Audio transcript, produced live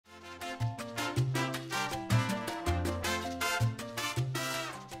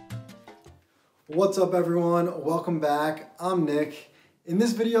What's up everyone? Welcome back. I'm Nick. In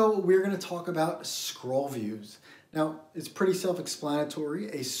this video, we're going to talk about scroll views. Now, it's pretty self-explanatory.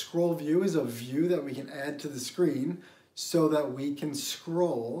 A scroll view is a view that we can add to the screen so that we can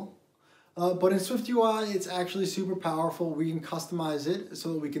scroll. But in SwiftUI, it's actually super powerful. We can customize it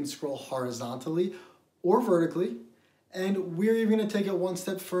so that we can scroll horizontally or vertically. And we're even going to take it one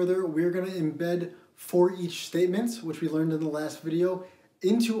step further. We're going to embed ForEach statements, which we learned in the last video,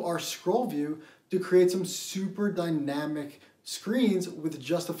 into our scroll view to create some super dynamic screens with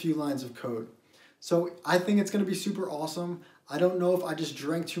just a few lines of code. So I think it's going to be super awesome. I don't know if I just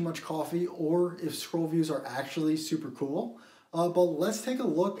drank too much coffee or if scroll views are actually super cool. But let's take a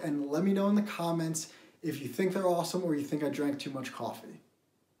look and let me know in the comments if you think they're awesome or you think I drank too much coffee.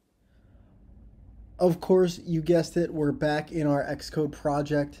 Of course, you guessed it, we're back in our Xcode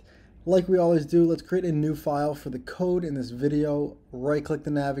project. Like we always do, let's create a new file for the code in this video. Right-click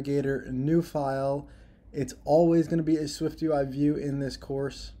the navigator, new file. It's always going to be a SwiftUI view in this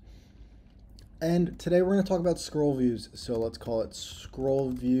course. And today we're going to talk about scroll views. So let's call it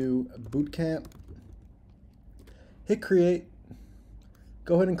ScrollView Bootcamp. Hit create.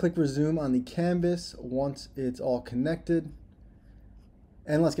 Go ahead and click resume on the canvas once it's all connected.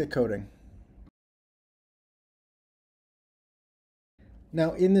 And let's get coding.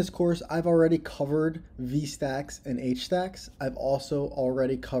 Now in this course, I've already covered VStacks and HStacks. I've also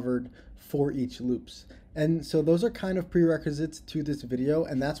already covered ForEach loops. And so those are kind of prerequisites to this video,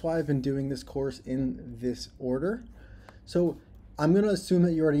 and that's why I've been doing this course in this order. So I'm going to assume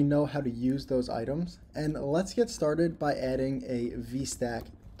that you already know how to use those items, and let's get started by adding a VStack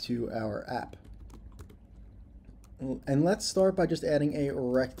to our app. And let's start by just adding a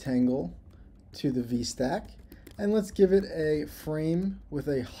rectangle to the VStack. And let's give it a frame with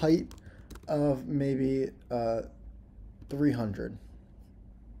a height of maybe 300.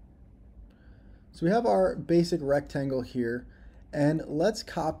 So we have our basic rectangle here, and let's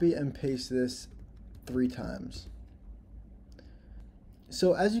copy and paste this 3 times.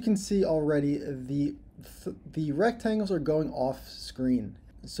 So as you can see already, the rectangles are going off screen.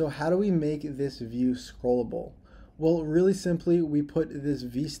 So how do we make this view scrollable? Well, really simply, we put this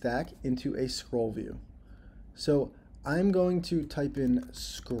VStack into a scroll view. So I'm going to type in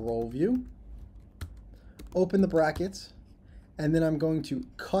ScrollView, open the brackets, and then I'm going to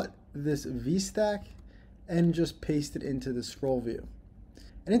cut this VStack and just paste it into the scroll view.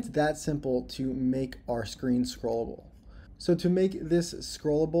 And it's that simple to make our screen scrollable. So to make this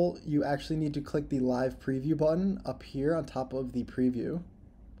scrollable, you actually need to click the live preview button up here on top of the preview.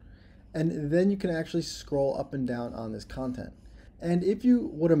 And then you can actually scroll up and down on this content. And if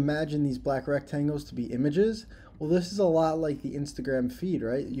you would imagine these black rectangles to be images, well, this is a lot like the Instagram feed,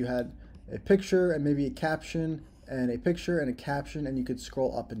 right? You had a picture and maybe a caption and a picture and a caption, and you could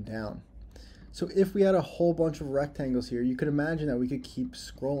scroll up and down. So if we had a whole bunch of rectangles here, you could imagine that we could keep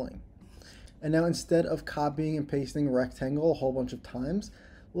scrolling. And now instead of copying and pasting a rectangle a whole bunch of times,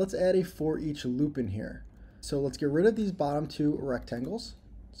 let's add a for each loop in here. So let's get rid of these bottom 2 rectangles.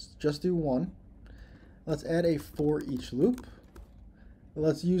 Let's just do one. Let's add a for each loop.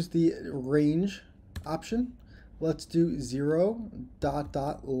 Let's use the range option. Let's do 0, ...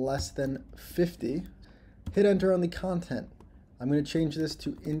 less than 50. Hit enter on the content. I'm going to change this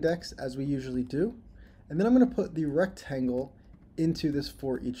to index as we usually do. And then I'm going to put the rectangle into this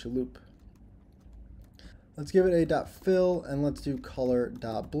for each loop. Let's give it a .fill and let's do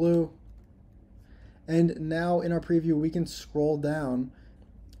color.blue. And now in our preview, we can scroll down.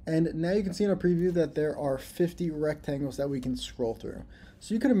 And now you can see in our preview that there are 50 rectangles that we can scroll through.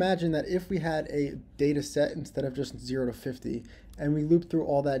 So you could imagine that if we had a data set instead of just 0 to 50, and we loop through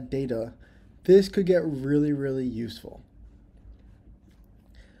all that data, this could get really, really useful.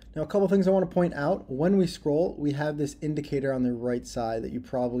 Now, a couple things I want to point out. When we scroll, we have this indicator on the right side that you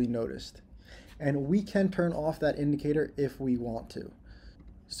probably noticed. And we can turn off that indicator if we want to.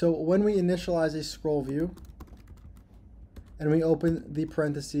 So when we initialize a scroll view, and we open the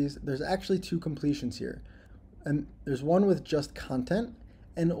parentheses, there's actually 2 completions here. And there's one with just content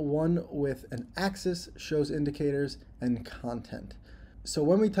and one with an axis, shows indicators, and content. So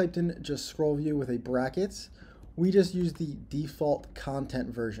when we typed in just scroll view with a brackets, we just used the default content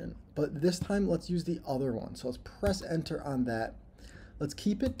version. But this time, let's use the other one. So let's press enter on that. Let's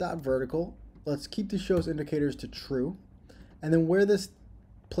keep it .vertical. Let's keep the shows indicators to true. And then where this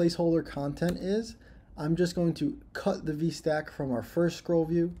placeholder content is, I'm just going to cut the VStack from our first scroll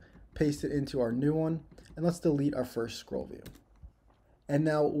view, paste it into our new one, and let's delete our first scroll view. And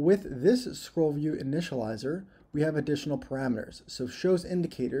now with this scroll view initializer, we have additional parameters. So shows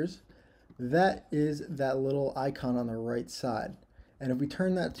indicators, that is that little icon on the right side. And if we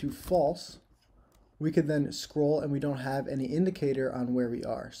turn that to false, we could then scroll and we don't have any indicator on where we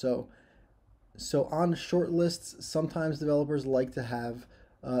are. So on short lists, sometimes developers like to have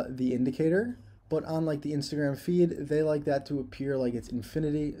the indicator, but on like the Instagram feed, they like that to appear like it's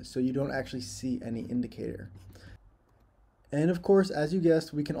infinity, so you don't actually see any indicator. And of course, as you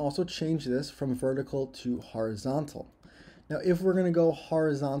guessed, we can also change this from vertical to horizontal. Now, if we're going to go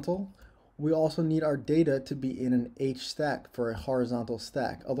horizontal, we also need our data to be in an H stack for a horizontal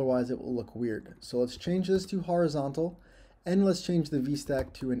stack. Otherwise, it will look weird. So let's change this to horizontal, and let's change the V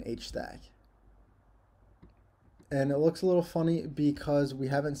stack to an H stack. And it looks a little funny because we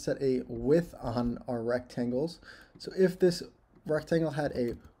haven't set a width on our rectangles. So if this rectangle had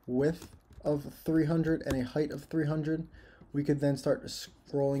a width of 300 and a height of 300, we could then start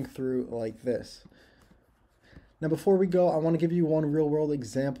scrolling through like this. Now, before we go, I want to give you one real world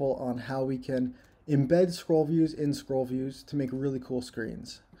example on how we can embed scroll views in ScrollViews to make really cool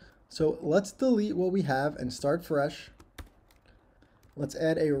screens. So let's delete what we have and start fresh. Let's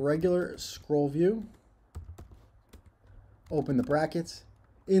add a regular scroll view. Open the brackets.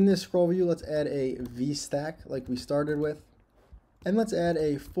 In this scroll view, let's add a V stack like we started with. And let's add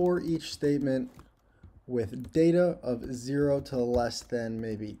a ForEach statement with data of 0 to less than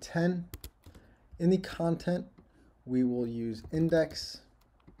maybe 10. In the content, we will use index.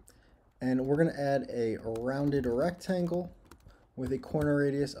 And we're going to add a rounded rectangle with a corner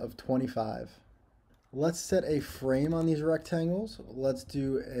radius of 25. Let's set a frame on these rectangles. Let's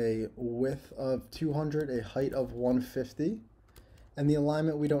do a width of 200, a height of 150. And the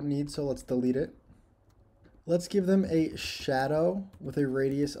alignment we don't need, so let's delete it. Let's give them a shadow with a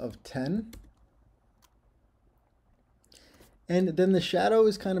radius of 10. And then the shadow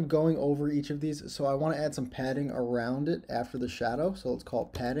is kind of going over each of these, so I want to add some padding around it after the shadow. So let's call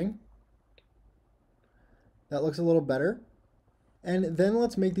it padding. That looks a little better. And then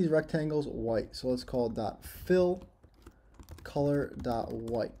let's make these rectangles white. So let's call .fill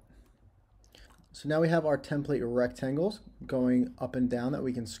color.white. So now we have our template rectangles going up and down that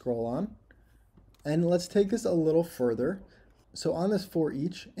we can scroll on. And let's take this a little further. So on this for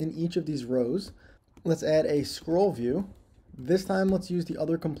each, in each of these rows, let's add a scroll view. This time let's use the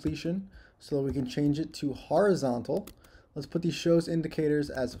other completion so that we can change it to horizontal. Let's put these shows indicators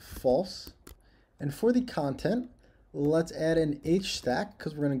as false. And for the content, let's add an H stack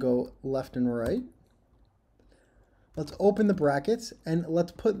because we're going to go left and right. Let's open the brackets and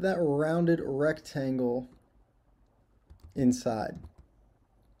let's put that rounded rectangle inside.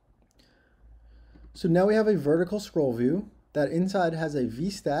 So now we have a vertical scroll view that inside has a V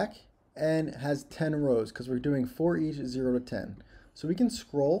stack and has 10 rows because we're doing for each 0 to 10. So we can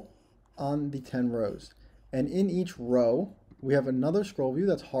scroll on the 10 rows. And in each row, we have another scroll view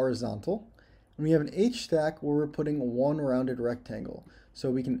that's horizontal. And we have an H stack where we're putting one rounded rectangle. So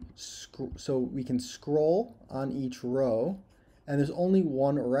we can scroll on each row, and there's only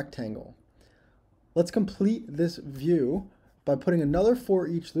one rectangle. Let's complete this view by putting another for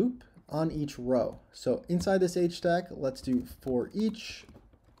each loop on each row. So inside this H stack, let's do for each.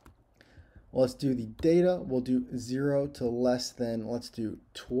 Let's do the data. We'll do 0 to less than, let's do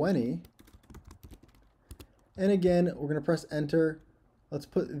 20. And again, we're going to press enter. Let's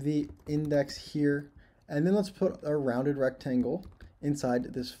put the index here, and then let's put a rounded rectangle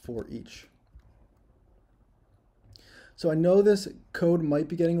inside this for each. So I know this code might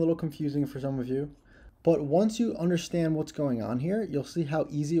be getting a little confusing for some of you, but once you understand what's going on here, you'll see how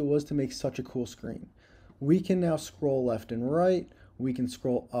easy it was to make such a cool screen. We can now scroll left and right, we can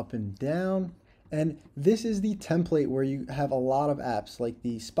scroll up and down, and this is the template where you have a lot of apps like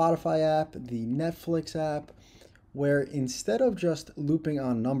the Spotify app, the Netflix app, where instead of just looping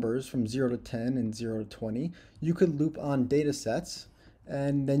on numbers from 0 to 10 and 0 to 20, you could loop on data sets,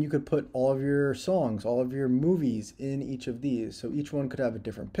 and then you could put all of your songs, all of your movies in each of these. So each one could have a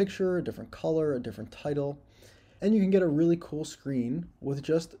different picture, a different color, a different title, and you can get a really cool screen with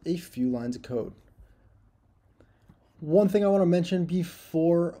just a few lines of code. One thing I want to mention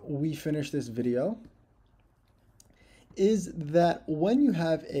before we finish this video is that when you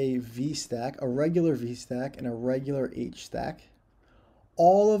have a V stack, a regular V stack and a regular H stack,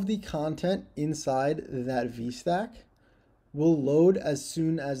 all of the content inside that V stack will load as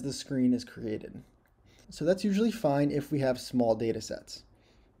soon as the screen is created. So that's usually fine if we have small data sets.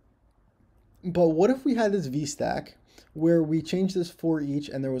 But what if we had this V stack where we changed this for each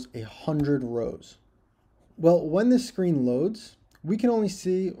and there was 100 rows? Well, when this screen loads, we can only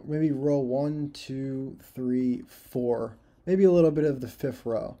see maybe row 1, 2, 3, 4, maybe a little bit of the 5th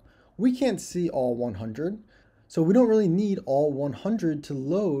row. We can't see all 100, so we don't really need all 100 to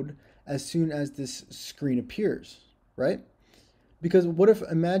load as soon as this screen appears, right? Because what if,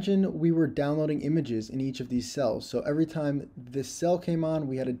 imagine we were downloading images in each of these cells. So every time this cell came on,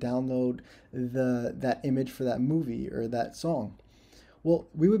 we had to download that image for that movie or that song. Well,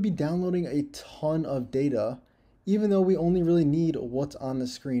 we would be downloading a ton of data, even though we only really need what's on the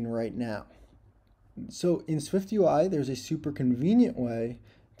screen right now. So in SwiftUI, there's a super convenient way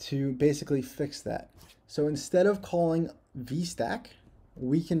to basically fix that. So instead of calling vstack,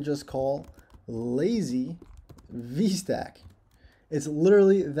 we can just call lazy vstack. It's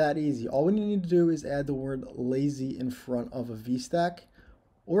literally that easy. All we need to do is add the word lazy in front of a vstack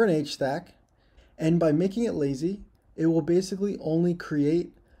or an hstack. And by making it lazy, it will basically only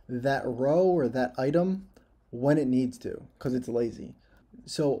create that row or that item when it needs to, because it's lazy.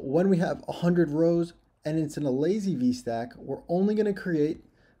 So when we have 100 rows and it's in a lazy vstack, we're only going to create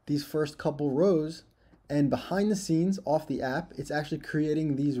these first couple rows, and behind the scenes off the app, it's actually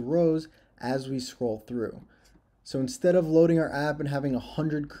creating these rows as we scroll through. So instead of loading our app and having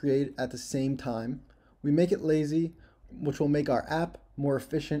 100 create at the same time, we make it lazy, which will make our app more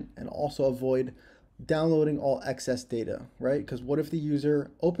efficient and also avoid downloading all excess data, right? Because what if the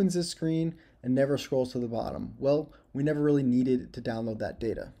user opens this screen and never scrolls to the bottom? Well, we never really needed to download that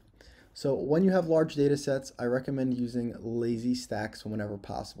data. So when you have large data sets, I recommend using lazy stacks whenever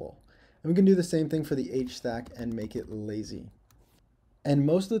possible. And we can do the same thing for the hstack and make it lazy. And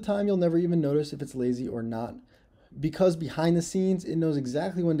most of the time, you'll never even notice if it's lazy or not, because behind the scenes, it knows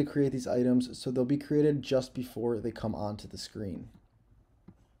exactly when to create these items, so they'll be created just before they come onto the screen.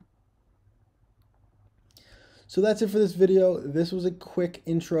 So that's it for this video. This was a quick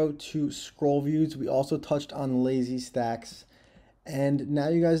intro to ScrollViews. We also touched on lazy stacks. And now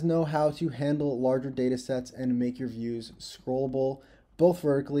you guys know how to handle larger data sets and make your views scrollable, both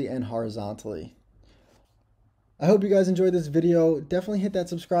vertically and horizontally. I hope you guys enjoyed this video. Definitely hit that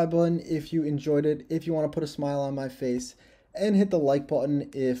subscribe button if you enjoyed it, if you want to put a smile on my face, and hit the like button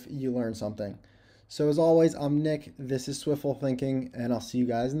if you learned something. So as always, I'm Nick, this is Swiftful Thinking, and I'll see you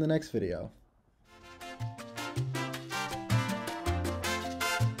guys in the next video.